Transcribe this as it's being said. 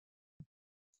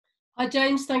Hi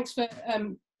James, thanks for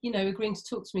agreeing to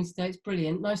talk to me today. It's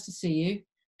brilliant. Nice to see you.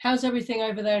 How's everything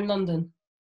over there in London?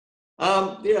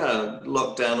 Yeah,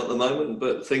 locked down at the moment,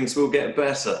 but things will get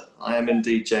better. I am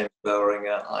indeed James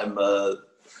Bellringer. I'm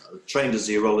trained as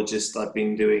a urologist. I've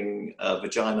been doing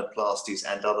vaginoplasties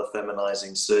and other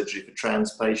feminizing surgery for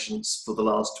trans patients for the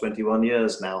last 21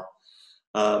 years now.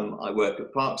 I work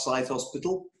at Parkside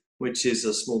Hospital, which is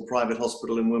a small private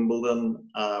hospital in Wimbledon,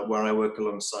 where I work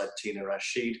alongside Tina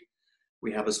Rashid.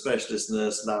 We have a specialist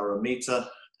nurse, Laura Mita,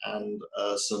 and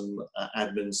some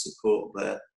admin support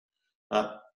there.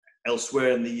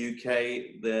 Elsewhere in the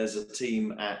UK, there's a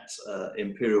team at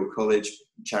Imperial College,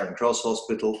 Charing Cross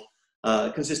Hospital,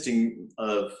 consisting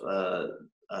of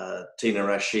Tina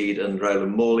Rashid and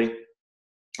Roland Morley.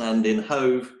 And in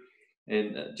Hove,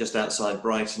 just outside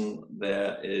Brighton,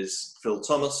 there is Phil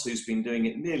Thomas, who's been doing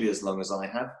it nearly as long as I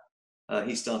have.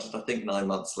 He started, I think, 9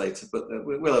 months later, but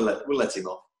we'll let him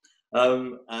off.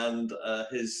 And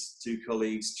his two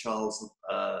colleagues, Charles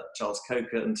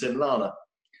Coker and Tim Lana.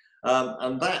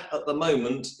 And that, at the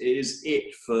moment, is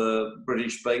it for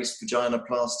British-based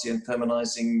vaginoplasty and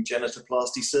feminizing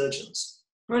genitoplasty surgeons.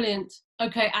 Brilliant.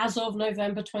 Okay, as of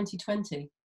November 2020.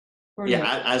 Brilliant.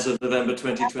 Yeah, as of November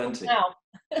 2020. Now,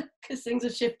 because things are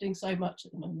shifting so much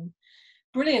at the moment.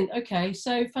 Brilliant. Okay,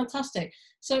 so fantastic.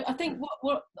 So I think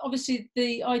what obviously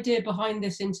the idea behind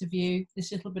this interview,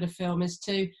 this little bit of film, is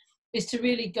to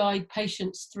really guide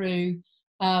patients through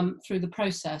the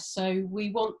process. So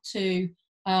we want to,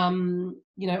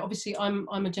 obviously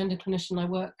I'm a gender clinician. I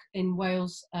work in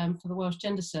Wales for the Welsh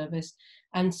Gender Service,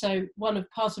 and so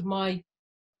part of my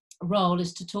role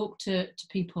is to talk to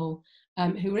people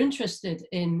who are interested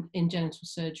in genital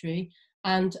surgery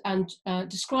and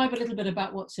describe a little bit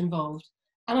about what's involved.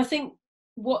 And I think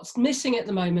what's missing at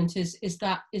the moment is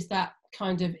that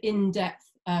kind of in-depth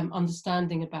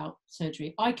understanding about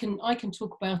surgery. I can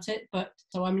talk about it, but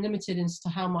so I'm limited as to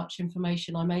how much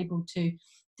information I'm able to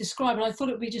describe. And I thought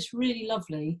it would be just really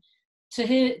lovely to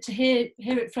hear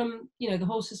it from the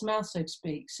horse's mouth, so to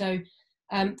speak. So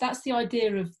that's the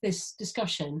idea of this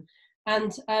discussion.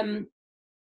 And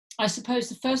I suppose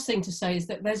the first thing to say is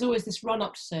that there's always this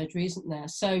run-up to surgery, isn't there?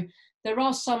 So there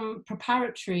are some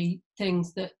preparatory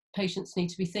things that patients need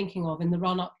to be thinking of in the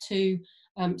run-up to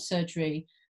surgery.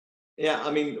 Yeah,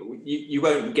 I mean, you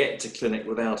won't get to clinic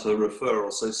without a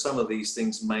referral, so some of these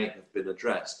things may have been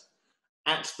addressed.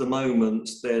 At the moment,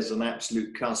 there's an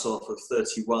absolute cut-off of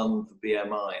 31 for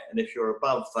BMI, and if you're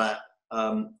above that,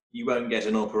 you won't get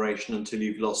an operation until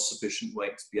you've lost sufficient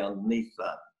weight to be underneath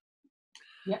that.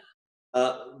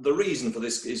 Yeah. The reason for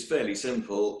this is fairly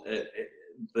simple.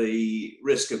 The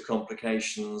risk of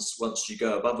complications once you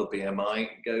go above a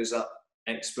BMI goes up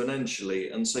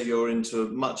exponentially, and so you're into a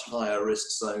much higher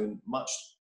risk zone, much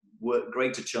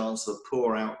greater chance of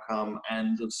poor outcome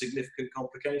and of significant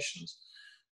complications.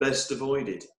 Best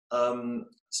avoided.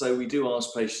 So we do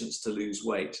ask patients to lose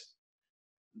weight.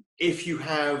 If you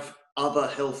have other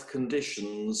health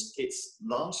conditions, it's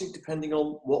largely depending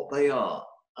on what they are.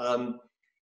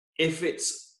 If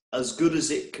it's as good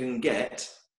as it can get,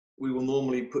 we will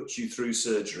normally put you through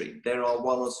surgery. There are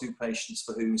one or two patients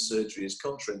for whom surgery is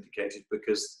contraindicated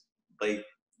because they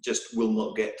just will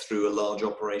not get through a large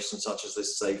operation such as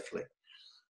this safely.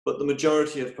 But the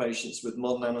majority of patients with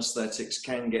modern anaesthetics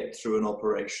can get through an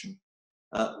operation.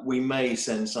 We may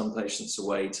send some patients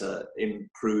away to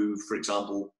improve, for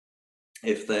example,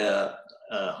 if their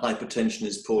hypertension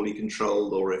is poorly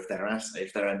controlled, or if their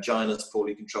angina is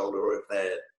poorly controlled, or if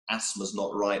their asthma is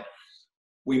not right.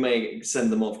 We may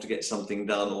send them off to get something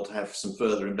done or to have some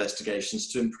further investigations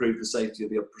to improve the safety of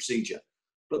the procedure.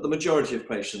 But the majority of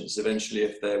patients, eventually,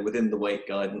 if they're within the weight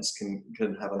guidance, can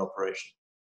have an operation.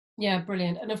 Yeah,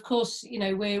 brilliant. And of course,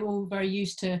 we're all very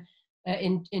used to,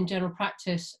 in general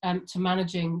practice, to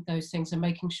managing those things and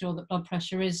making sure that blood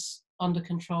pressure is under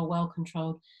control, well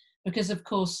controlled. Because, of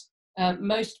course,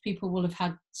 most people will have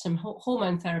had some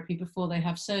hormone therapy before they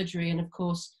have surgery. And, of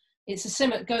course,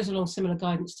 it goes along similar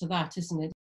guidance to that, isn't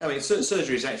it? I mean,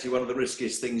 surgery is actually one of the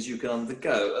riskiest things you can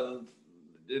undergo. And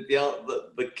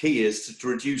the key is to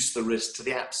reduce the risk to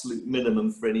the absolute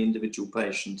minimum for any individual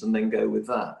patient and then go with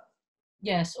that.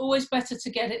 Yes, always better to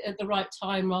get it at the right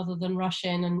time rather than rush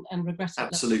in and regret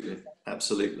it.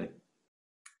 Absolutely.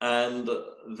 And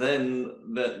then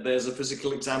there's a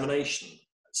physical examination,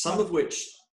 some of which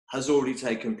has already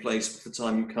taken place by the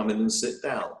time you come in and sit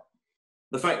down.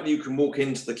 The fact that you can walk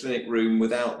into the clinic room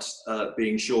without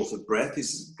being short of breath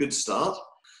is a good start.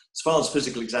 As far as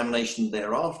physical examination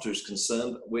thereafter is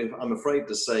concerned, I'm afraid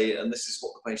to say, and this is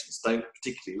what the patients don't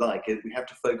particularly like, is we have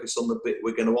to focus on the bit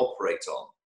we're going to operate on.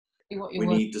 what you're We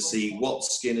working need to with. see what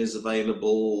skin is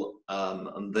available,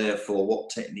 and therefore what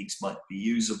techniques might be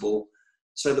usable,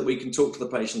 so that we can talk to the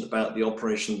patient about the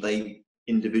operation they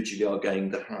individually are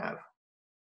going to have.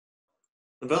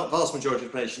 The vast majority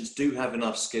of patients do have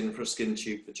enough skin for a skin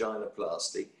tube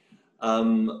vaginoplasty.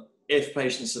 If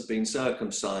patients have been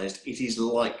circumcised, it is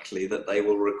likely that they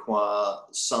will require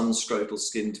some scrotal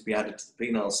skin to be added to the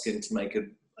penile skin to make a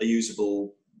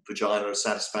usable vagina of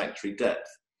satisfactory depth.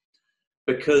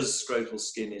 Because scrotal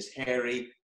skin is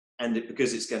hairy, and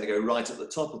because it's going to go right at the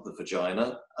top of the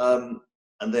vagina,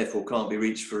 and therefore can't be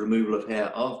reached for removal of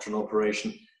hair after an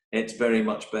operation, it's very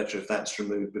much better if that's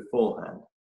removed beforehand.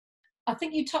 I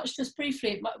think you touched this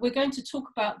briefly. We're going to talk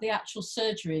about the actual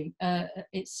surgery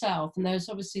itself, and there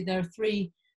are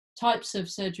 3 types of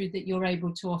surgery that you're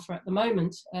able to offer at the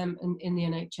moment in the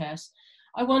NHS.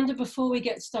 I wonder, before we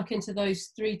get stuck into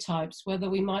those 3 types, whether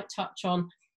we might touch on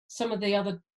some of the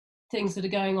other things that are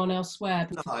going on elsewhere.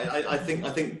 I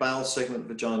think bowel segment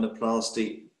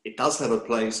vaginoplasty, it does have a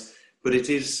place, but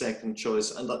it is second choice.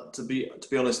 And to be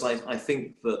honest, I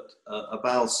think that a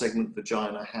bowel segment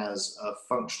vagina has a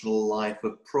functional life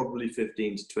of probably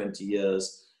 15 to 20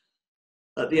 years,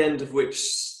 at the end of which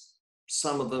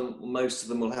most of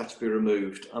them will have to be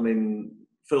removed. I mean,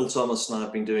 Phil Thomas and I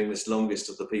have been doing this longest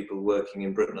of the people working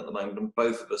in Britain at the moment, and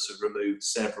both of us have removed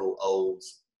several old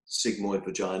sigmoid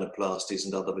vaginoplasties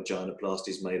and other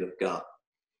vaginoplasties made of gut.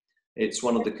 It's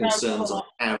one of the concerns I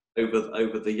have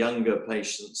over the younger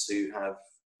patients who have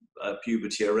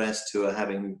puberty arrest, who are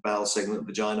having bowel segment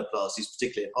vaginoplasties,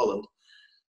 particularly in Holland.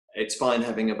 It's fine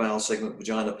having a bowel segment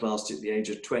vaginoplasty at the age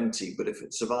of 20, but if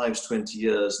it survives 20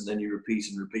 years and then you repeat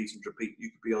and repeat and repeat, you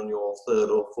could be on your 3rd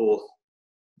or 4th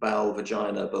bowel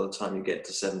vagina by the time you get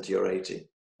to 70 or 80.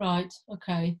 Right,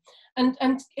 okay. And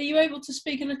are you able to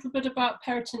speak a little bit about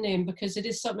peritoneum, because it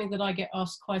is something that I get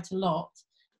asked quite a lot?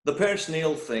 The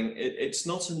peritoneal thing, it's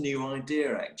not a new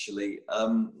idea, actually.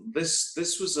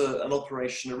 This was an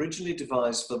operation originally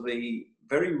devised for the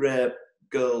very rare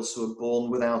girls who are born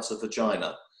without a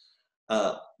vagina,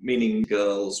 meaning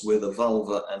girls with a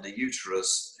vulva and a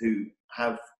uterus who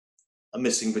have a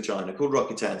missing vagina, called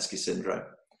Rokitansky syndrome.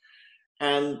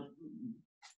 And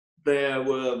there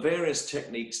were various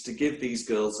techniques to give these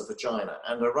girls a vagina,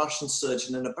 and a Russian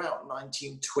surgeon in about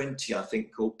 1920, I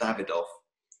think, called Davidov,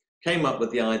 came up with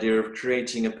the idea of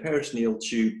creating a peritoneal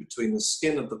tube between the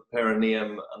skin of the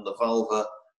perineum and the vulva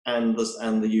and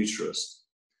the uterus.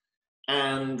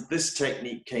 And this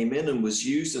technique came in and was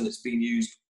used, and it's been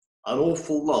used an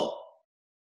awful lot.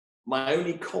 My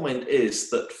only comment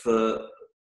is that for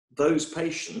those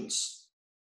patients,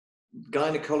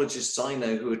 gynecologists I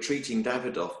know who are treating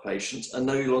Davidoff patients are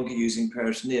no longer using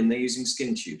peritoneum, they're using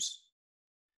skin tubes.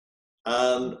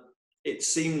 It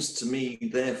seems to me,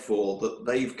 therefore, that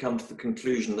they've come to the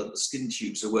conclusion that the skin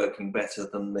tubes are working better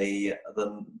than the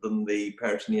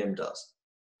peritoneum does.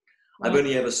 I've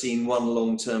only ever seen one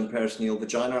long-term peritoneal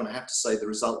vagina, and I have to say the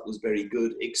result was very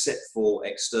good, except for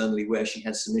externally where she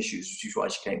had some issues, which is why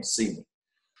she came to see me.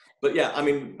 But yeah, I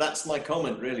mean, that's my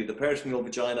comment, really. The peritoneal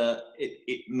vagina,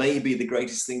 it may be the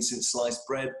greatest thing since sliced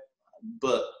bread,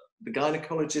 but the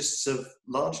gynecologists have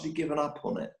largely given up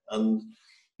on it. And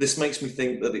this makes me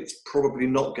think that it's probably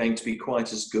not going to be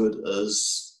quite as good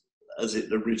as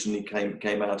it originally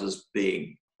came out as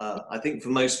being. I think for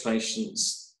most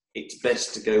patients, it's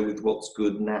best to go with what's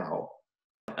good now.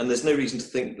 And there's no reason to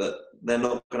think that they're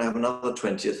not going to have another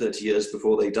 20 or 30 years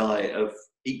before they die of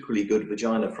equally good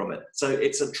vagina from it. So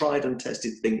it's a tried and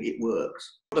tested thing, it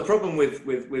works. The problem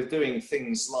with doing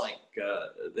things like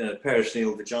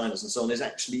peritoneal vaginas and so on is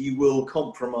actually you will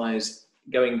compromise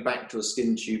going back to a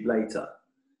skin tube later,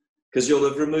 because you'll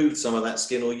have removed some of that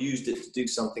skin or used it to do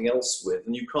something else with,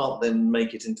 and you can't then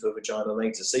make it into a vagina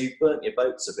later. So you've burnt your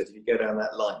boats a bit if you go down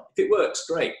that line. If it works,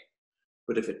 great.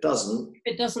 But if it doesn't...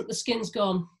 If it doesn't, the skin's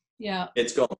gone. Yeah.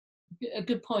 It's gone. A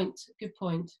good point, good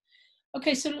point.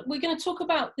 Okay, so we're going to talk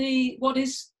about what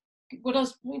is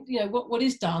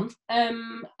done,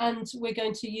 and we're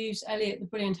going to use Elliot, the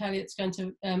brilliant Elliot's going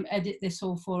to edit this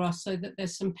all for us so that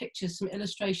there's some pictures, some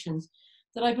illustrations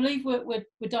that I believe were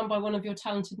done by one of your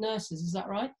talented nurses. Is that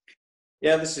right?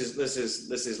 Yeah, this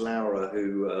is Laura,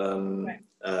 who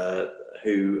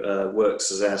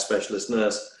works as our specialist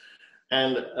nurse,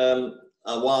 and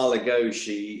a while ago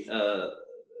she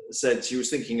said she was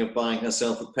thinking of buying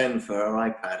herself a pen for her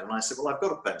iPad, and I said, well, I've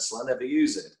got a pencil, I never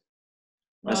use it.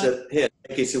 Right. I said, here,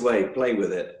 take it away, play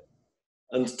with it.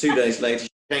 And 2 days later, she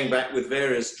came back with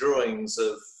various drawings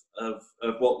of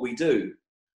what we do.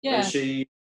 Yeah. And she,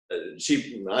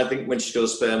 I think when she's got a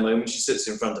spare moment, she sits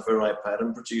in front of her iPad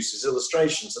and produces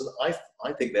illustrations, and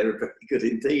I think they're very good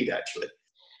indeed, actually.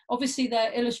 obviously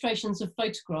they're illustrations of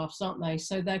photographs, aren't they?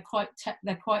 So they're quite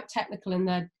technical in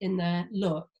their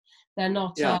look. They're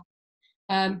not, Yeah.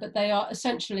 but they are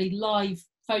essentially live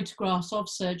photographs of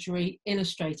surgery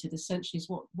illustrated. Essentially, is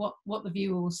what the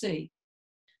viewer will see.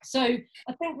 So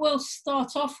I think we'll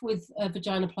start off with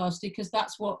vaginoplasty because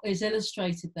that's what is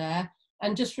illustrated there.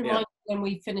 And just remind you when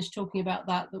we finish talking about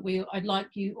that I'd like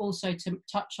you also to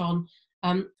touch on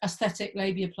aesthetic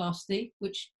labiaplasty,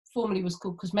 which formerly was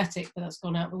called cosmetic, but that's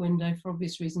gone out the window for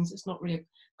obvious reasons. It's not really a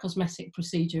cosmetic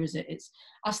procedure, is it? It's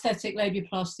aesthetic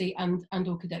labiaplasty and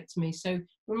orchidectomy. So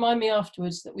remind me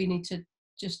afterwards that we need to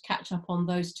just catch up on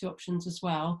those two options as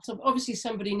well. So obviously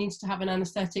somebody needs to have an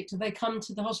anesthetic. Do they come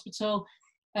to the hospital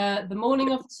the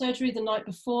morning of the surgery, the night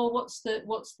before? What's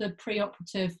the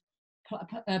pre-operative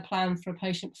plan for a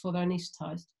patient before they're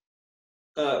anaesthetized?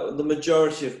 The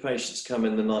majority of patients come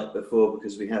in the night before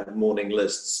because we have morning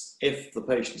lists. If the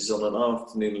patient is on an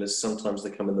afternoon list, sometimes they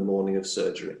come in the morning of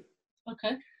surgery.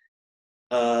 Okay.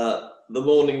 The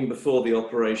morning before the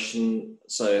operation,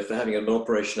 so if they're having an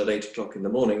operation at 8 o'clock in the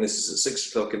morning, this is at 6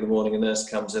 o'clock in the morning, a nurse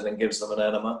comes in and gives them an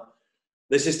enema.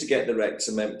 This is to get the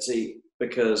rectum empty,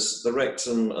 because the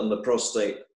rectum and the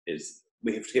prostate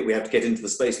we have to get into the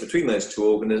space between those two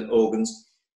organs.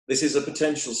 This is a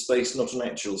potential space, not an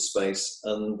actual space,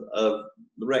 and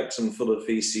the rectum full of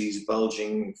feces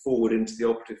bulging forward into the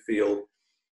operative field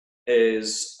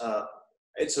is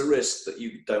it's a risk that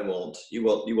you don't want. You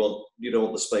don't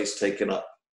want the space taken up,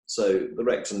 so the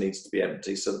rectum needs to be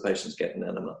empty, so the patients get an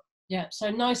enema. Yeah,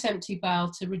 so nice empty bowel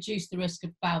to reduce the risk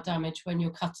of bowel damage when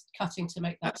you're cutting to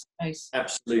make that space.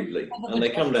 Absolutely, and they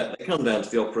come down to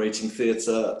the operating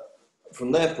theatre.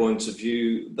 From their point of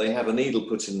view, they have a needle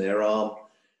put in their arm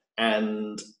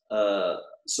and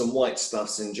some white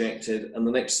stuff's injected, and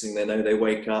the next thing they know, they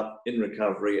wake up in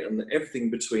recovery, and everything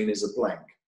between is a blank.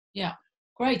 Yeah,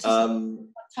 great.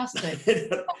 Fantastic.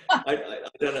 I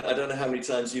don't know how many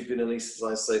times you've been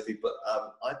anaesthetised, Sophie, but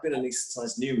I've been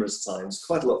anaesthetised numerous times,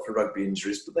 quite a lot for rugby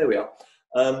injuries, but there we are.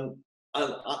 And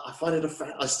I find it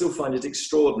I still find it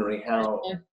extraordinary how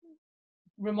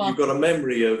you've got a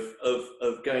memory of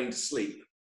going to sleep,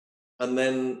 and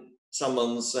then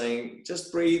someone's saying,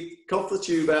 just breathe, cough the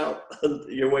tube out, and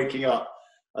you're waking up.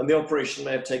 And the operation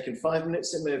may have taken 5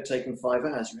 minutes, it may have taken 5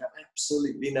 hours. You have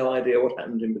absolutely no idea what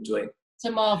happened in between. It's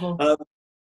a marvel.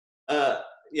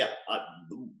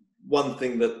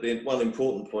 One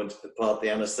important point of the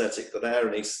anaesthetic that our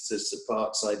anaesthetists at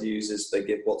Parkside use is they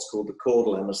give what's called the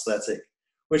caudal anaesthetic,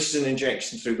 which is an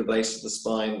injection through the base of the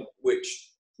spine,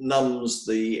 which numbs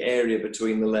the area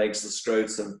between the legs, the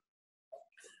scrotum.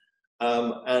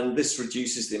 And this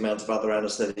reduces the amount of other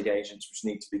anaesthetic agents which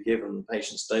need to be given.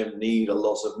 Patients don't need a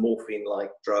lot of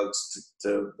morphine-like drugs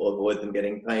to avoid them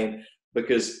getting pain,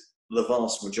 because the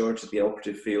vast majority of the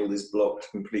operative field is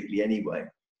blocked completely anyway.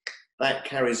 That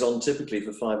carries on typically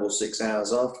for 5 or 6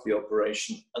 hours after the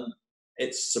operation, and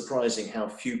it's surprising how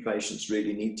few patients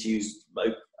really need to use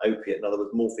opiate, in other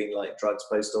words, morphine-like drugs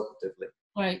post-operatively.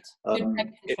 Right.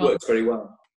 It works very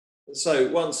well. So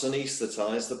once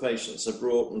anaesthetised, the patients are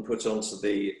brought and put onto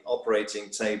the operating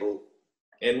table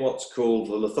in what's called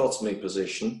the lithotomy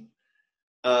position,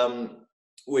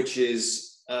 which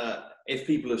is, if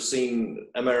people have seen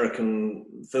American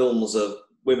films of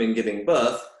women giving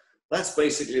birth, that's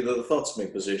basically the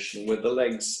lithotomy position, with the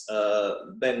legs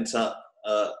bent up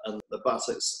and the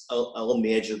buttocks on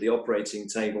the edge of the operating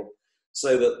table,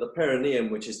 so that the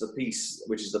perineum, which is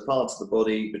the part of the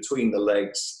body between the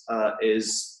legs,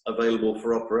 is available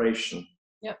for operation.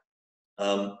 Yep.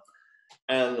 The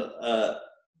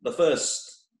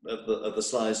first of the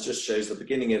slides just shows the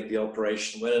beginning of the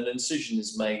operation, when an incision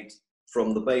is made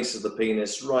from the base of the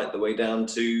penis right the way down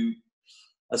to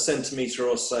a centimetre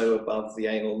or so above the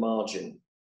anal margin.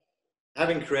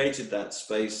 Having created that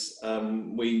space,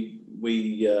 we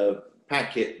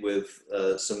pack it with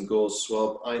some gauze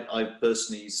swab. I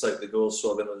personally soak the gauze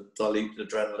swab in a diluted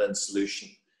adrenaline solution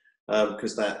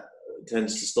because that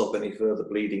tends to stop any further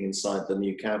bleeding inside the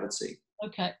new cavity.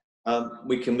 Okay.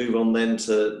 We can move on then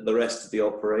to the rest of the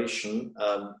operation,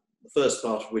 the first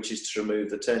part of which is to remove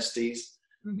the testes.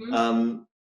 Mm-hmm.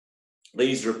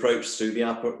 These are approached through the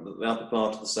upper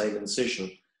part of the same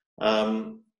incision.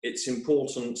 It's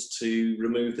important to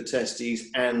remove the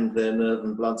testes and their nerve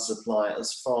and blood supply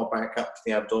as far back up to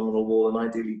the abdominal wall, and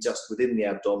ideally just within the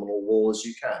abdominal wall as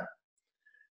you can.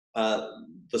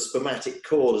 The spermatic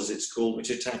cord, as it's called, which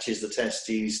attaches the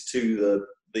testes to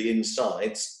the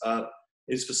insides,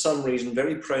 is for some reason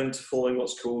very prone to forming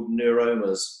what's called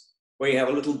neuromas, where you have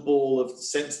a little ball of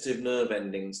sensitive nerve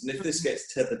endings. And if this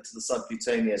gets tethered to the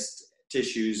subcutaneous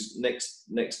tissues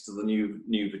next to the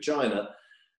new vagina,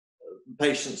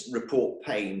 patients report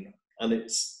pain, and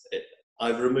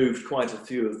I've removed quite a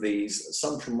few of these,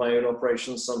 some from my own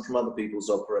operations, some from other people's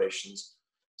operations.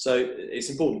 So it's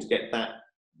important to get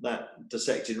that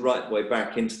dissected right the way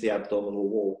back into the abdominal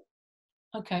wall.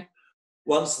 Okay.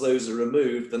 Once those are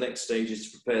removed, the next stage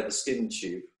is to prepare the skin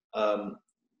tube.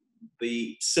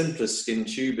 The simplest skin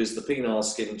tube is the penile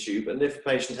skin tube, and if a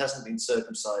patient hasn't been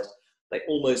circumcised, they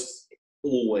almost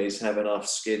always have enough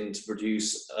skin to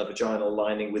produce a vaginal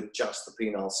lining with just the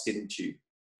penile skin tube.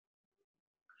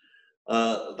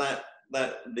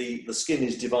 The skin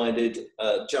is divided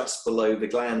just below the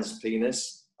glans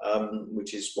penis,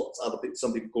 which is what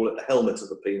some people call it the helmet of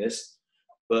the penis.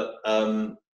 But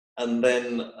and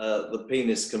then the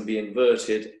penis can be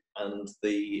inverted, and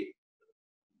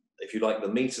if you like, the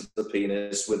meat of the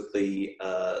penis with the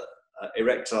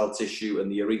erectile tissue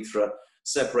and the urethra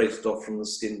separated off from the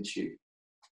skin tube.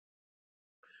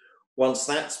 Once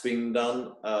that's been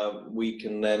done, we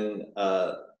can then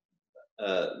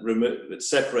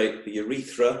separate the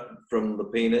urethra from the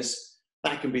penis.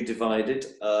 That can be divided,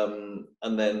 and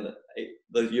then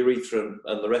the urethra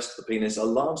and the rest of the penis are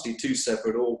largely two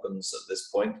separate organs at this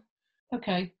point.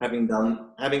 Okay. Having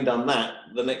done that,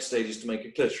 the next stage is to make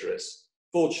a clitoris.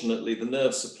 Fortunately, the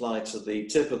nerve supply to the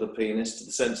tip of the penis, to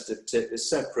the sensitive tip, is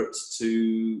separate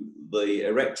to the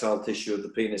erectile tissue of the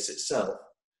penis itself.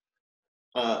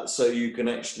 So you can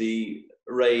actually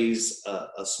raise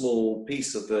a small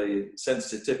piece of the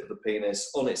sensitive tip of the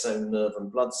penis on its own nerve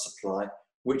and blood supply,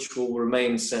 which will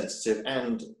remain sensitive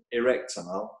and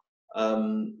erectile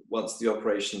once the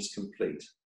operation is complete.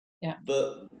 Yeah.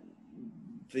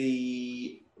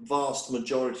 The vast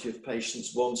majority of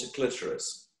patients want a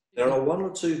clitoris. There are one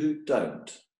or two who don't.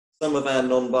 Some of our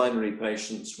non-binary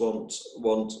patients want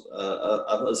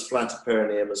as flat a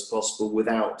perineum as possible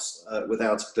without a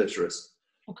clitoris.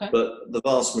 Okay. But the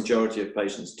vast majority of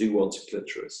patients do want a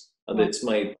clitoris, and right. It's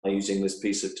made by using this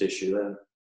piece of tissue there.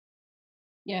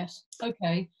 Yes.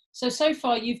 Okay. So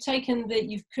far you've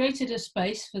created a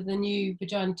space for the new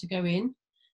vagina to go in.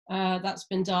 That's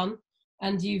been done,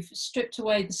 and you've stripped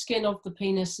away the skin of the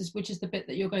penis, which is the bit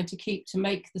that you're going to keep to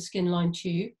make the skin line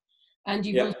tube, and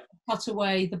you've also cut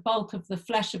away the bulk of the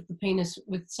flesh of the penis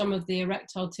with some of the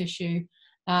erectile tissue,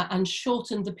 and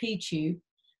shortened the P tube.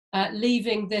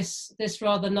 Leaving this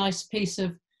rather nice piece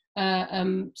of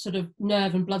sort of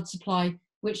nerve and blood supply,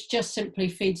 which just simply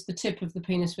feeds the tip of the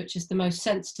penis, which is the most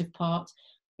sensitive part,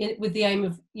 with the aim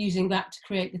of using that to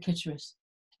create the clitoris.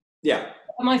 Yeah.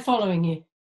 Am I following you?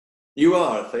 You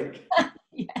are, I think.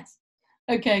 Yes.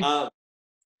 Okay.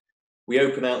 We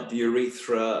open out the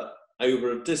urethra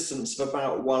over a distance of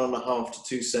about 1.5 to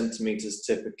 2 centimeters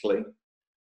typically.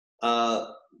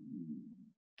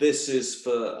 This is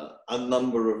for a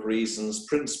number of reasons,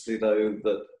 principally though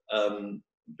that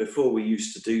before we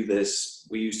used to do this,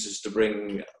 we used just to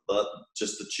bring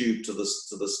just the tube to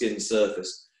the skin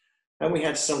surface, and we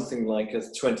had something like a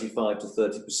 25 to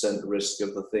 30% risk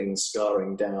of the thing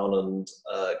scarring down and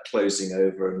closing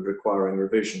over and requiring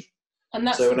revision. And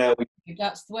that's so now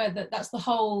that's the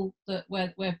hole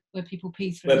where people pee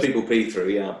through. Where people pee through,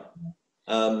 yeah.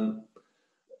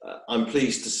 I'm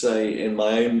pleased to say in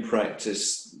my own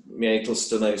practice, meatal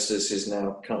stenosis is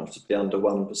now comfortably under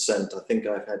 1%. I think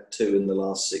I've had 2 in the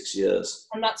last 6 years.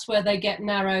 And that's where they get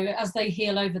narrow. As they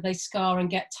heal over, they scar and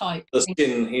get tight. The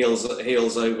skin heals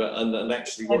over, and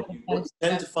actually what you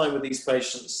tend to find with these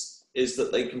patients is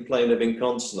that they complain of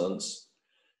incontinence.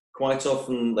 Quite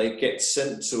often they get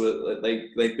sent to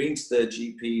they've been to their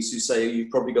GPs who say,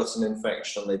 you've probably got an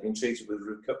infection. They've been treated with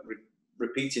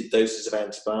repeated doses of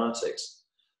antibiotics.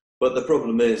 But the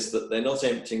problem is that they're not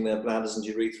emptying their bladders and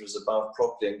urethras above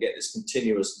properly and get this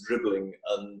continuous dribbling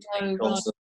and incontinence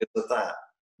because of that.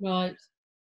 Right.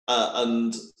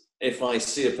 And if I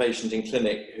see a patient in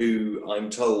clinic who I'm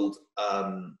told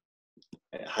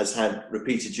has had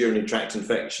repeated urinary tract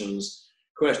infections,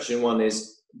 question 1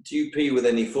 is, do you pee with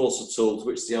any force at all? To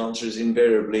which the answer is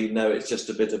invariably, no, it's just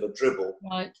a bit of a dribble.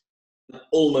 Right.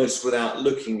 Almost without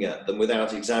looking at them,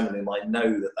 without examining them, I know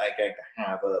that they're going to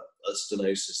have a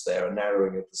stenosis there, a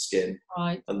narrowing of the skin,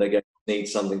 right, and they're going to need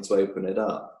something to open it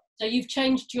up. So you've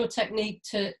changed your technique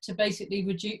to basically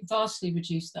vastly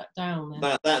reduce that down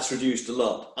then. That's reduced a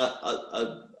lot.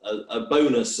 A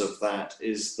bonus of that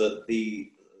is that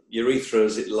the urethra,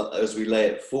 as we lay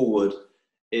it forward,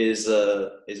 is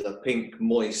a pink,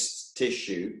 moist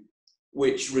tissue,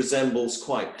 which resembles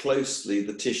quite closely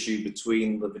the tissue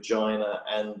between the vagina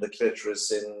and the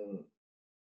clitoris in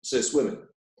cis women.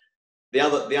 The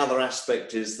other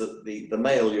aspect is that the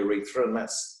male urethra, and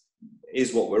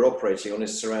is what we're operating on,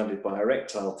 is surrounded by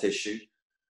erectile tissue,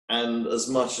 and as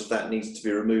much of that needs to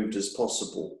be removed as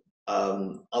possible.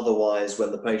 Otherwise,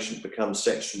 when the patient becomes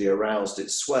sexually aroused,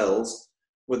 it swells,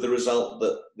 with the result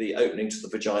that the opening to the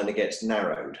vagina gets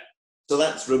narrowed. So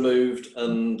that's removed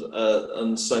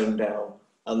and sewn down,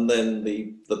 and then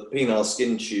the penile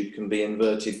skin tube can be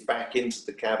inverted back into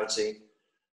the cavity.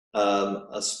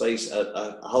 A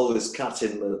hole is cut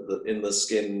in the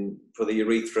skin for the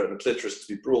urethra and clitoris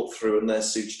to be brought through, and they're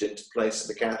sutured into place,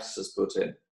 and the catheter is put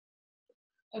in.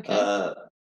 Okay.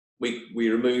 We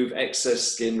remove excess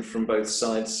skin from both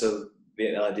sides, so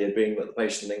the idea being that the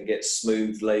patient then gets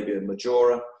smooth labia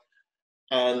majora,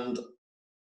 and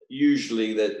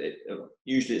usually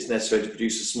it's necessary to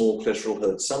produce a small clitoral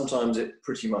hood. Sometimes it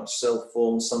pretty much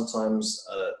self-forms, sometimes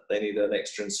they need an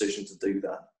extra incision to do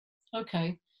that.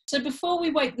 Okay. So before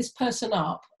we wake this person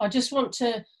up, I just want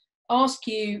to ask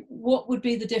you, what would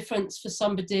be the difference for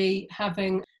somebody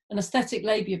having an aesthetic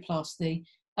labiaplasty?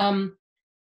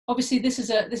 Obviously, this is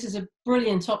a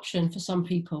brilliant option for some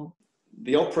people.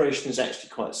 The operation is actually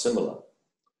quite similar.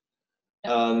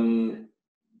 Yep.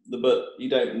 But you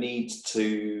don't need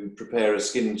to prepare a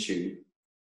skin tube,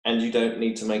 and you don't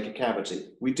need to make a cavity.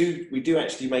 We do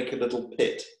actually make a little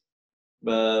pit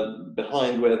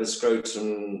behind where the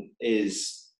scrotum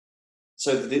is,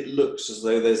 so that it looks as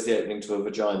though there's the opening to a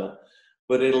vagina,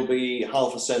 but it'll be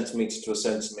 0.5 centimetre to 1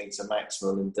 centimetre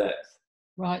maximum in depth.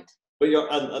 Right. But you're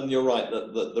right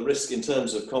that the risk in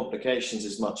terms of complications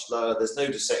is much lower. There's no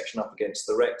dissection up against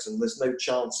the rectum. There's no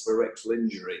chance for rectal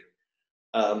injury,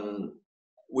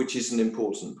 which is an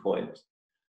important point.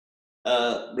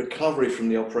 Recovery from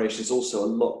the operation is also a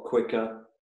lot quicker.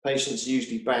 Patients are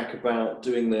usually back about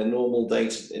doing their normal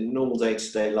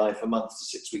day-to-day life a month to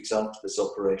 6 weeks after this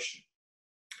operation.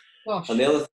 Gosh. And the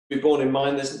other thing to be borne in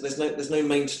mind, there's no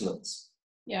maintenance.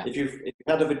 Yeah. If you've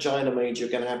had a vagina made, you're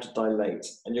going to have to dilate,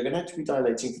 and you're going to have to be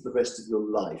dilating for the rest of your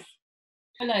life.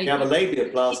 If you have a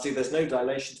labiaplasty, there's no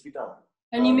dilation to be done.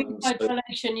 And you mean by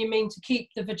dilation, you mean to keep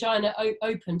the vagina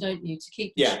open, don't you? To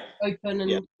keep the open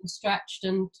and stretched,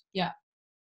 and yeah.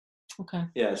 Okay.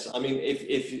 Yes, I mean,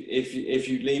 if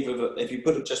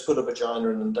you just put a vagina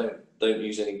in and don't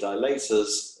use any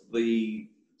dilators, the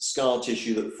scar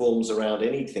tissue that forms around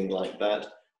anything like that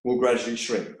will gradually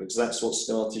shrink, because that's what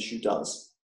scar tissue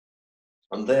does,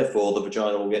 and therefore the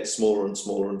vagina will get smaller and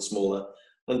smaller and smaller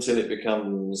until it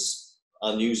becomes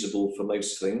unusable for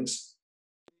most things.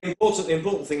 The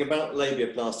important thing about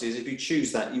labiaplasty is if you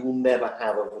choose that, you will never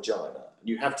have a vagina.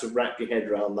 You have to wrap your head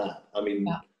around that. I mean.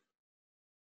 Yeah.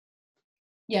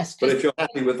 Yes, but if you're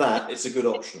happy with that, it's a good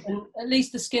option. And at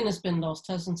least the skin has been lost,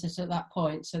 hasn't it, at that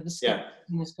point? So the skin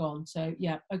is gone. So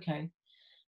yeah, okay.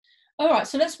 All right,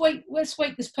 so let's wake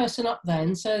this person up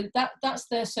then. So that's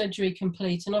their surgery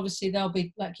complete, and obviously they'll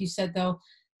be, like you said, the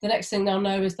next thing they'll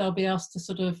know is they'll be asked to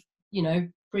sort of,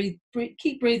 breathe,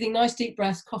 keep breathing, nice deep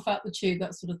breaths, cough out the tube,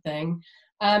 that sort of thing.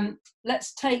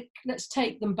 Let's take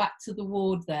them back to the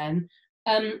ward then.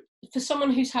 For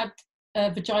someone who's had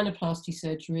vaginoplasty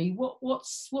surgery, what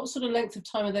sort of length of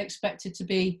time are they expected to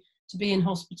be in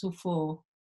hospital for?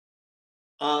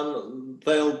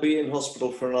 They'll be in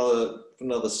hospital for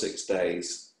another 6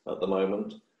 days at the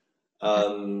moment.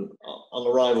 On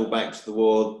arrival back to the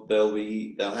ward,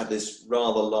 they'll have this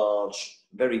rather large,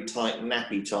 very tight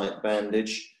nappy type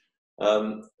bandage,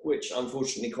 which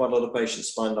unfortunately quite a lot of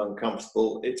patients find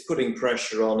uncomfortable. It's putting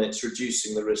pressure on, it's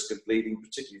reducing the risk of bleeding,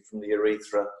 particularly from the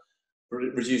urethra,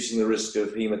 reducing the risk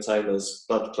of hematomas,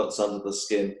 blood clots under the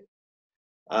skin.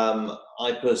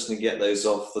 I personally get those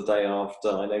off the day after.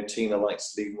 I know Tina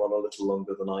likes to leave one a little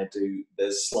longer than I do.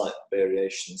 There's slight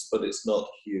variations, but it's not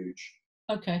huge.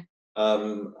 Okay.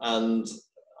 And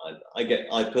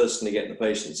I personally get the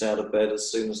patients out of bed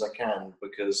as soon as I can,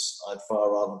 because I'd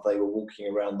far rather they were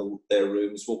walking around their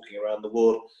rooms, walking around the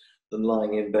ward, than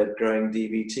lying in bed growing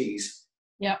DVTs.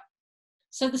 Yeah.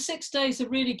 So the 6 days are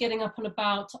really getting up and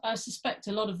about. I suspect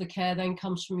a lot of the care then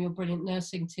comes from your brilliant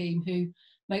nursing team, who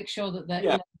make sure that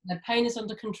their pain is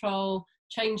under control,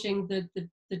 changing the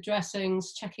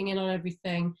dressings, checking in on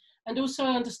everything. And also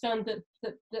I understand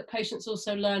that patients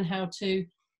also learn how to,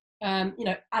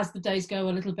 as the days go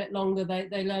a little bit longer,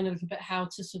 they learn a little bit how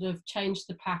to sort of change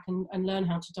the pack and learn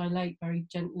how to dilate very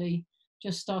gently,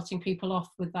 just starting people off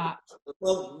with that.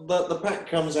 Well, the pack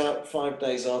comes out 5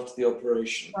 days after the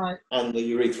operation, right. And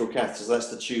the urethral catheters, that's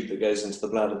the tube that goes into the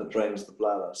bladder that drains the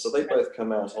bladder. So they both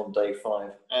come out on day 5,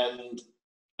 and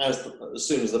as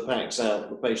soon as the pack's out,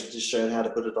 the patient is shown how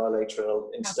to put a dilator in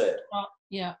instead.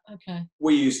 Yeah, okay.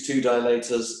 We use 2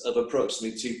 dilators of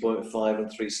approximately 2.5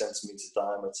 and 3 centimetres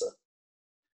diameter.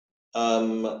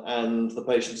 And the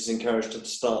patient is encouraged to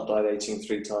start dilating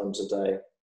 3 times a day.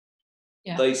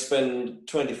 Yeah. They spend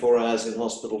 24 hours in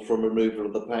hospital from removal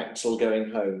of the pack till going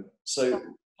home. So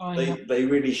they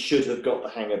really should have got the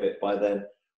hang of it by then.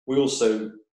 It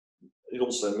also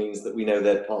means that we know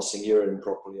they're passing urine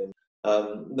properly,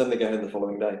 and then they go home the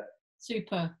following day.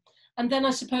 Super. And then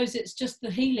I suppose it's just the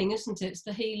healing, isn't it? It's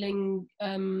the healing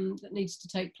that needs to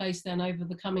take place then over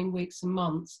the coming weeks and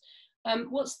months.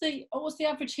 What's the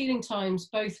average healing times,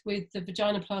 both with the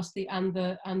vaginoplasty and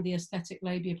the aesthetic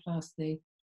labiaplasty?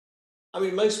 I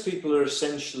mean, most people are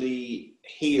essentially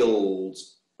healed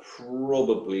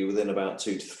probably within about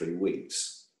 2 to 3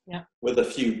 weeks. Yeah. With a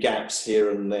few gaps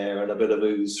here and there and a bit of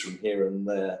ooze from here and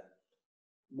there.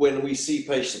 When we see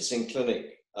patients in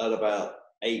clinic at about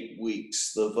 8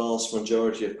 weeks, the vast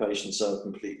majority of patients are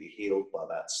completely healed by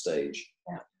that stage.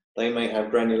 Yeah. They may have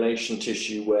granulation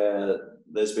tissue where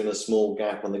there's been a small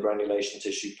gap and the granulation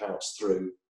tissue pouts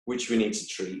through, which we need to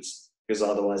treat, because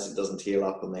otherwise it doesn't heal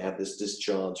up and they have this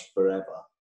discharge forever.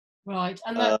 Right,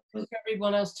 and that for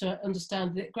everyone else to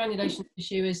understand that granulation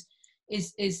tissue is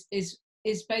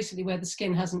basically where the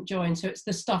skin hasn't joined. So it's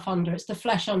the stuff under, it's the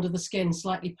flesh under the skin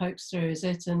slightly pokes through, is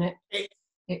it? And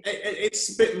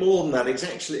it's a bit more than that. It's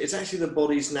actually the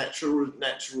body's natural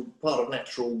part of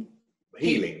natural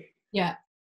healing. Yeah.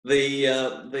 If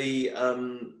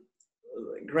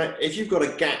you've got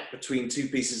a gap between two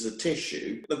pieces of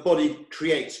tissue, the body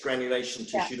creates granulation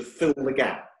tissue to fill the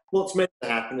gap. What's meant to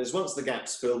happen is once the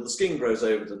gap's filled, the skin grows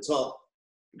over the top,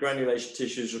 the granulation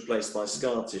tissue is replaced by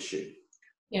scar tissue.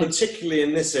 Yeah. Particularly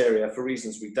in this area, for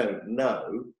reasons we don't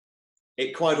know,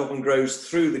 it quite often grows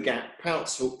through the gap,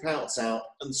 pouts out,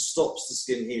 and stops the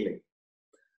skin healing.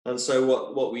 And so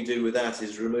what we do with that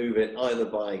is remove it either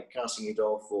by cutting it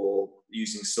off or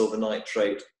using silver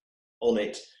nitrate on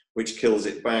it, which kills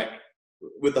it back,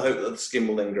 with the hope that the skin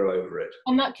will then grow over it.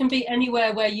 And that can be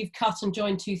anywhere where you've cut and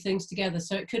joined two things together.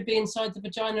 So it could be inside the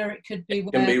vagina, it could be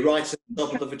It can be right at the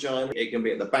top of the vagina, it can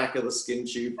be at the back of the skin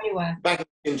tube. Anywhere. Back of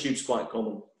the skin tube is quite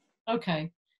common.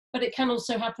 Okay. But it can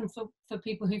also happen for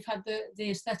people who've had the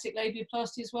aesthetic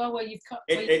labiaplasty as well, where you've cut.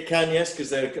 It can, yes, because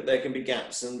there can be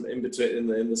gaps in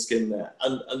between in the skin there.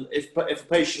 And if a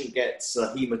patient gets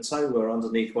a hematoma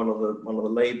underneath one of the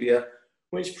labia,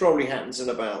 which probably happens in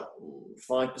about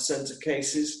 5% of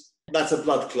cases, that's a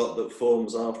blood clot that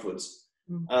forms afterwards.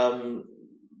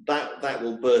 That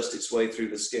will burst its way through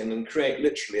the skin and create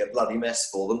literally a bloody mess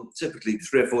for them, typically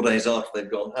 3 or 4 days after they've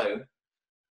gone home.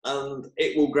 And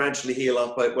it will gradually heal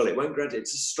up. Well, it won't gradually.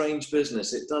 It's a strange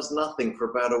business. It does nothing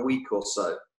for about a week or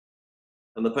so.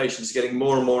 And the patient's getting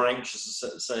more and more anxious,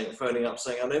 phoning up,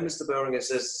 saying, I know Mr. Bellringer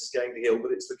says this is going to heal,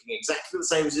 but it's looking exactly the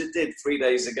same as it did 3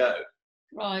 days ago.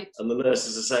 Right. And the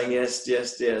nurses are saying, yes,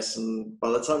 yes, yes. And by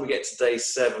the time we get to day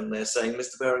 7, they're saying,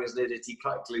 Mr. Bellringer's an idiot, he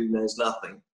quite clearly knows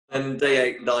nothing. And day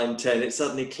 8, 9, 10, it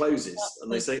suddenly closes.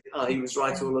 And they say, he was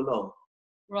right all along.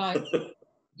 Right.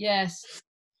 Yes.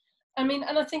 I mean,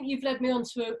 and I think you've led me on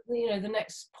to, the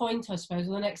next point, I suppose,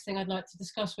 or the next thing I'd like to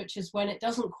discuss, which is when it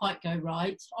doesn't quite go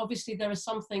right. Obviously, there are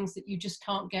some things that you just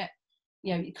can't get,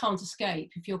 you can't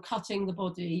escape. If you're cutting the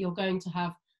body, you're going to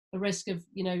have the risk of,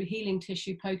 healing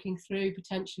tissue poking through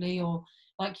potentially, or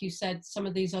like you said, some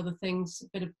of these other things,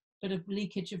 a bit of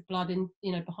leakage of blood in,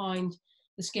 behind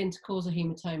the skin to cause a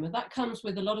hematoma. That comes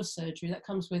with a lot of surgery. That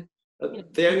comes with...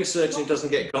 the only surgeon who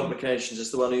doesn't get complications is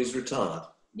the one who's retired.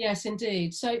 Yes,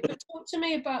 indeed. So but talk to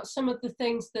me about some of the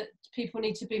things that people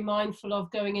need to be mindful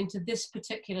of going into this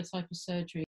particular type of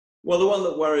surgery. Well, the one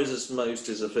that worries us most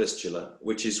is a fistula,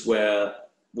 which is where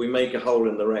we make a hole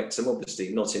in the rectum,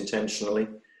 obviously not intentionally,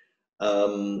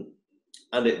 and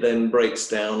it then breaks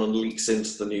down and leaks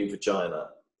into the new vagina.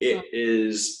 It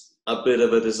is a bit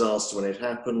of a disaster when it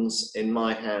happens. In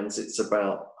my hands, it's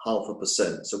about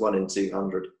 0.5%, so 1 in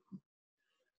 200.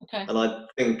 Okay. And I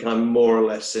think I'm more or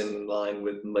less in line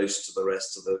with most of the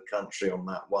rest of the country on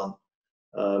that one.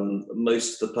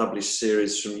 Most of the published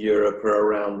series from Europe are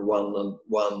around 1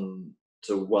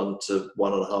 to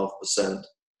 1.5%.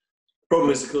 Problem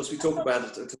is, of course, we talk about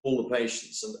it to all the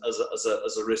patients and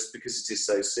as a risk because it is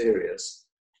so serious,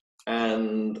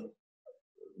 and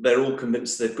they're all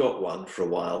convinced they've got one for a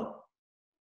while.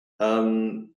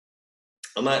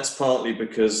 And that's partly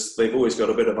because they've always got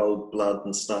a bit of old blood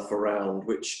and stuff around,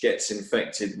 which gets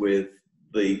infected with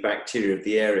the bacteria of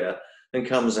the area and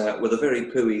comes out with a very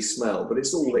pooey smell, but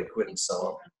it's all liquid and so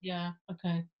on. Yeah,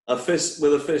 okay.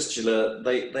 With a fistula,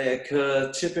 they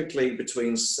occur typically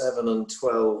between 7 and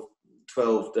 12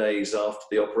 days after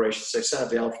the operation, so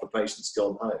sadly after the patient's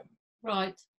gone home.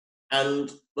 Right. And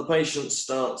the patient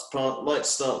might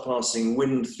start passing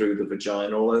wind through the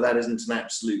vagina, although that isn't an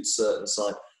absolute certain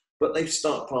sign. But they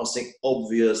start passing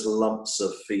obvious lumps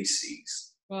of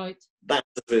feces. Right. That's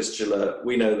a fistula.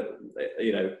 We know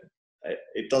that,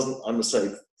 it doesn't, I must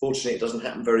say, fortunately, it doesn't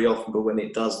happen very often, but when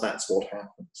it does, that's what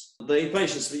happens. The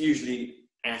patients are usually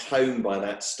at home by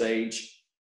that stage.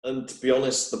 And to be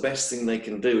honest, the best thing they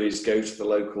can do is go to the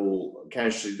local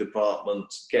casualty department,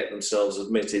 get themselves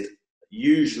admitted.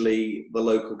 Usually the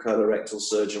local colorectal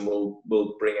surgeon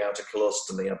will bring out a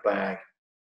colostomy, a bag,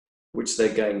 which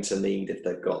they're going to need if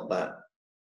they've got that.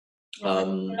 Right.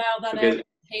 Allow that area to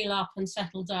heal up and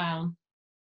settle down.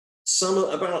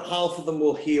 About half of them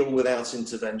will heal without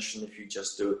intervention if you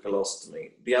just do a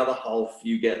colostomy. The other half,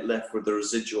 you get left with the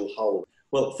residual hole.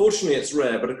 Well, fortunately, it's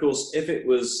rare, but of course, if it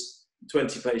was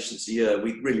 20 patients a year,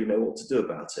 we'd really know what to do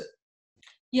about it.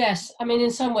 Yes, I mean,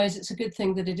 in some ways, it's a good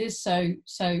thing that it is so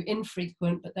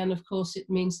infrequent. But then, of course, it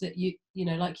means that you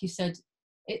like you said,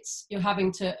 you're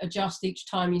having to adjust each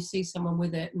time you see someone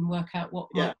with it and work out what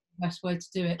might be the best way to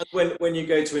do it. And when you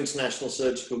go to international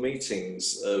surgical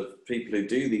meetings of people who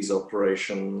do these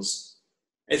operations,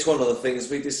 it's one of the things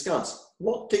we discuss.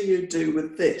 What do you do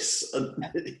with this?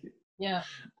 Yeah.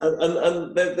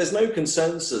 And there's no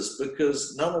consensus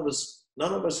because none of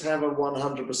us have a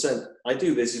 100%. I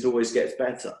do this, it always gets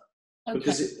better,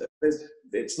 because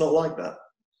it's not like that.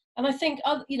 And I think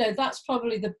that's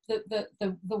probably the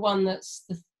one that's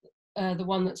the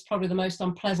one that's probably the most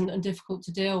unpleasant and difficult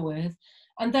to deal with.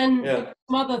 And then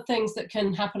some other things that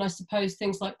can happen, I suppose,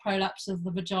 things like prolapse of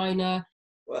the vagina.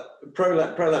 Well,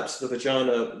 prolapse of the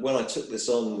vagina, when I took this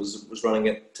on, was running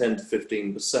at 10 to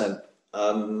 15%.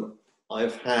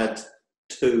 I've had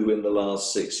 2 in the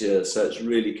last 6 years, so it's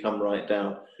really come right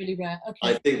down. Really rare. Okay.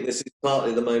 I think this is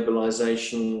partly the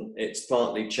mobilisation, it's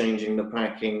partly changing the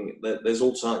packing. There's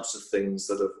all types of things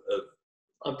that have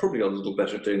I've probably got a little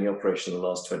better at doing the operation in the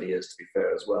last 20 years, to be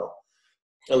fair, as well.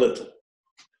 A little.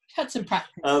 Had some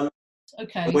practice.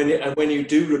 Okay. And when you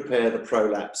do repair the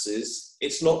prolapses,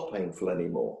 it's not painful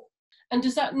anymore. And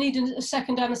does that need a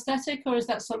second anaesthetic, or is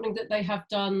that something that they have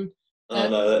done?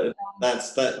 No,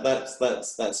 that's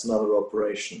another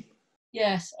operation.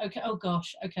 Yes. Okay. Oh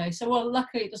gosh. Okay. So, well,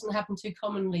 luckily it doesn't happen too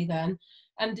commonly then.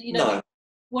 And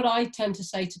what I tend to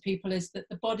say to people is that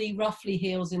the body roughly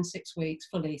heals in 6 weeks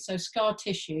fully. So scar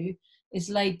tissue is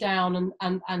laid down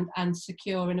and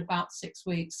secure in about 6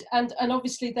 weeks. And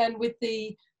obviously then with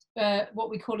the what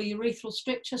we call a urethral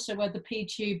stricture, so where the P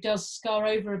tube does scar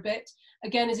over a bit.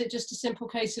 Again, is it just a simple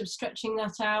case of stretching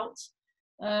that out?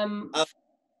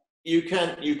 You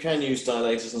can use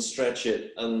dilators and stretch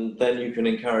it, and then you can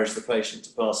encourage the patient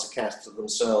to pass a catheter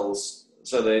themselves.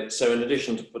 So in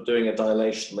addition to doing a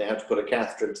dilation, they have to put a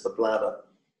catheter into the bladder.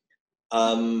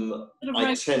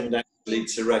 I tend actually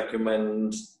to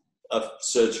recommend a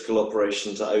surgical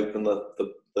operation to open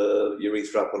the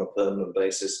urethra up on a permanent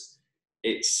basis.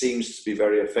 It seems to be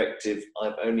very effective.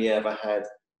 I've only ever had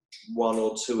 1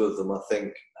 or 2 of them, I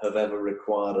think, have ever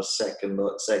required a second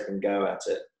go at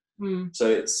it. So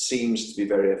it seems to be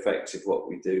very effective what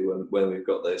we do when we've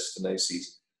got those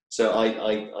stenoses. So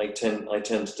I tend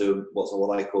to do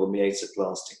what I call a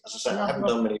meatoplasty. As I say, I haven't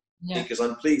done many because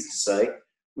I'm pleased to say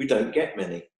we don't get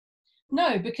many.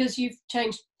 No, because you've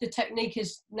changed, the technique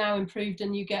is now improved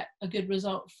and you get a good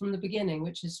result from the beginning,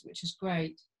 which is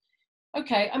great.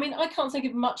 Okay, I mean, I can't think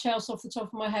of much else off the top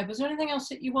of my head. Was there anything else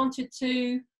that you wanted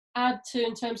to add to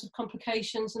in terms of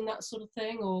complications and that sort of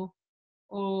thing, or?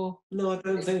 No, I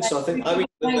don't think so.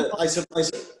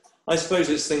 I suppose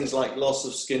it's things like loss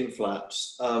of skin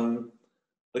flaps. The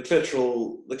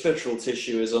clitoral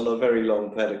tissue is on a very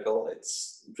long pedicle.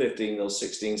 It's 15 or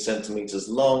 16 centimeters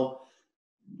long.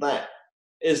 That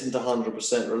isn't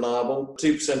 100% reliable.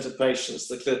 2% of patients,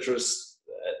 the clitoris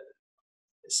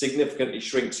significantly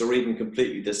shrinks or even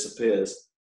completely disappears.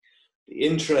 The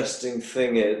interesting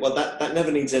thing is, well, that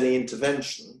never needs any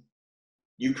intervention.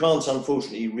 You can't,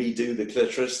 unfortunately, redo the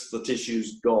clitoris. The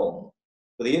tissue's gone.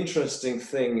 But the interesting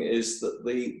thing is that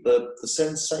the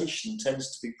sensation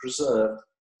tends to be preserved.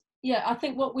 Yeah, I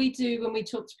think what we do when we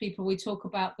talk to people, we talk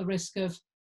about the risk of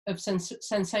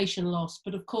sensation loss,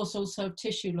 but of course also of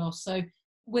tissue loss. So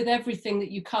with everything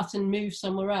that you cut and move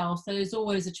somewhere else, there is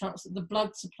always a chance that the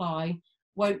blood supply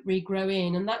won't regrow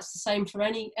in, and that's the same for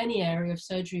any area of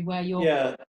surgery where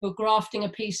you're grafting a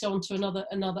piece onto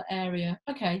another area.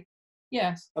 Okay.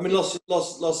 Yes. I mean, loss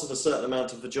of a certain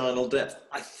amount of vaginal depth,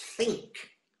 I think,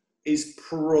 is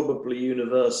probably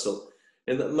universal,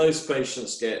 in that most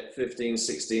patients get 15,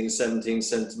 16, 17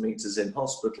 centimetres in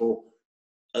hospital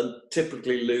and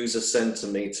typically lose a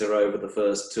centimetre over the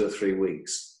first 2 or 3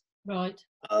 weeks. Right.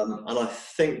 And I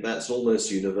think that's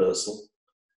almost universal.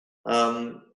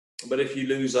 But if you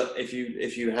lose,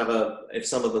 if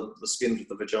some of the skin of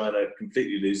the vagina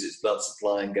completely loses its blood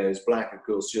supply and goes black, of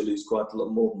course you'll lose quite a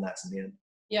lot more than that in the end.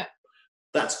 Yeah.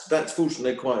 That's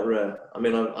fortunately quite rare. I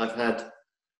mean, I've had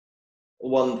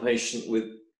one patient with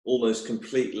almost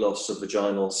complete loss of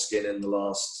vaginal skin in the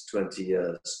last 20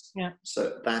 years. Yeah.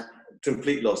 So that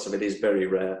complete loss of it is very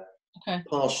rare. Okay.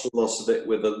 Partial loss of it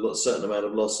with a certain amount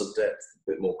of loss of depth,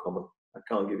 a bit more common. I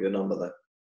can't give you a number though.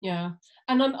 Yeah,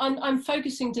 and I'm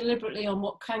focusing deliberately on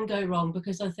what can go wrong,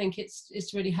 because I think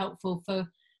it's really helpful for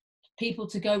people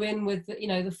to go in with, you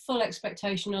know, the full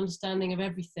expectation, understanding of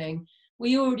everything.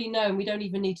 We already know, and we don't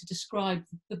even need to describe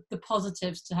the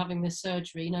positives to having this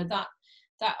surgery. You know, that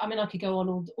I mean, I could go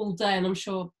on all day, and I'm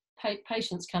sure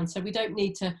patients can. So we don't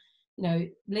need to, you know,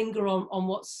 linger on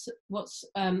what's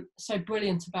so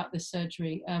brilliant about this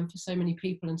surgery for so many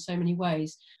people in so many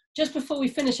ways. Just before we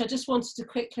finish, I just wanted to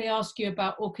quickly ask you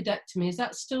about orchidectomy. Is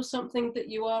that still something that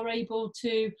you are able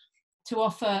to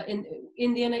offer in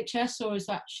the NHS, or is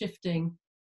that shifting?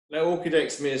 No,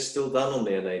 orchidectomy is still done on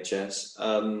the NHS.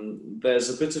 There's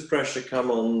a bit of pressure come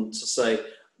on to say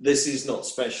this is not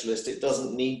specialist. It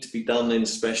doesn't need to be done in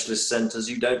specialist centres.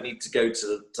 You don't need to go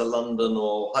to London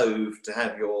or Hove to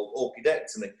have your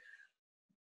orchidectomy.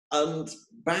 And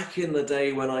back in the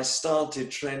day when I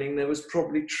started training, there was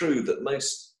probably true that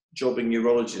most jobbing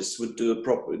urologists would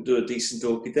do a decent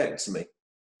orchidectomy.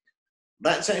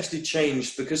 That's actually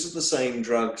changed because of the same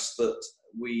drugs that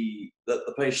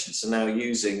the patients are now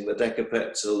using, the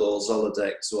Decapeptyl or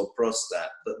Zoladex or Prostat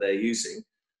that they're using,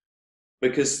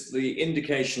 because the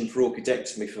indication for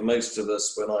orchidectomy for most of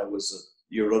us when I was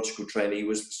a urological trainee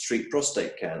was to treat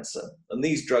prostate cancer, and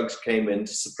these drugs came in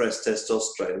to suppress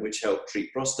testosterone, which helped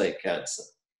treat prostate cancer.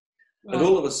 Right. And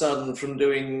all of a sudden, from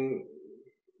doing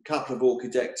couple of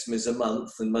orchidectomies a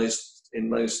month in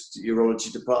most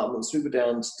urology departments, we were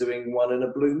down to doing one in a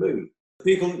blue moon.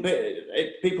 People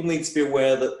need to be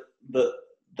aware that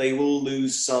they will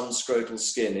lose some scrotal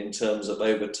skin in terms of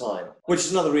over time, which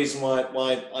is another reason why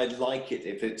I'd like it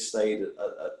if it stayed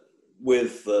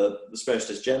with the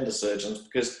specialist gender surgeons,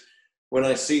 because when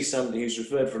I see somebody who's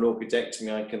referred for an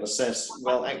orchidectomy, I can assess,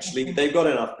 well, actually, they've got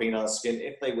enough penile skin.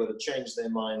 If they were to change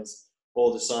their minds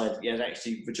or decide, yes,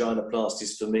 actually, vaginoplasty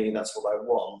is for me, that's what I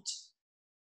want,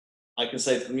 I can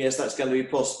say to them, yes, that's going to be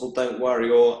possible, don't worry,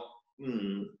 or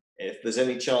if there's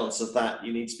any chance of that,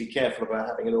 you need to be careful about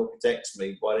having an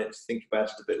orchidectomy. Why don't you think about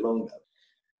it a bit longer?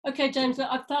 Okay, James,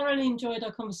 I've thoroughly enjoyed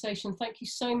our conversation. Thank you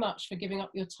so much for giving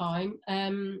up your time.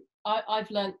 I've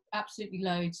learnt absolutely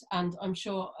loads, and I'm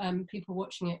sure people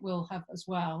watching it will have as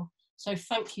well. So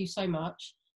thank you so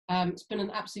much. It's been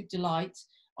an absolute delight.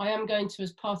 I am going to,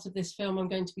 as part of this film, I'm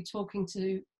going to be talking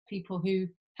to people who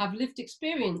have lived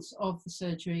experience of the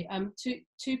surgery.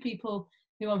 Two people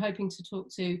who I'm hoping to talk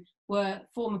to were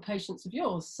former patients of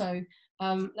yours. So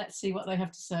let's see what they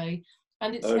have to say.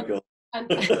 And it's and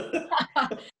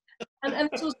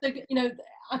it's also, you know,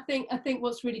 I think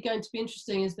what's really going to be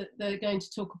interesting is that they're going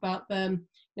to talk about them.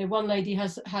 You know, one lady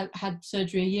has had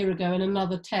surgery a year ago and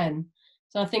another 10.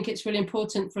 So I think it's really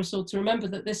important for us all to remember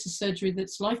that this is surgery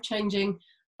that's life-changing,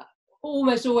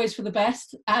 almost always for the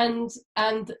best, and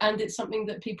it's something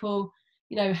that people,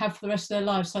 you know, have for the rest of their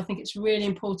lives. So I think it's really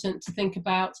important to think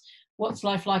about what's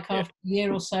life like after a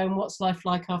year or so, and what's life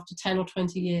like after 10 or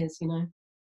 20 years, you know.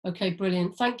 Okay,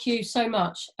 brilliant. Thank you so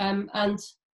much. And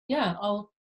yeah,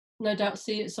 I'll no doubt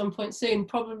see you at some point soon,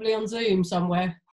 probably on Zoom somewhere.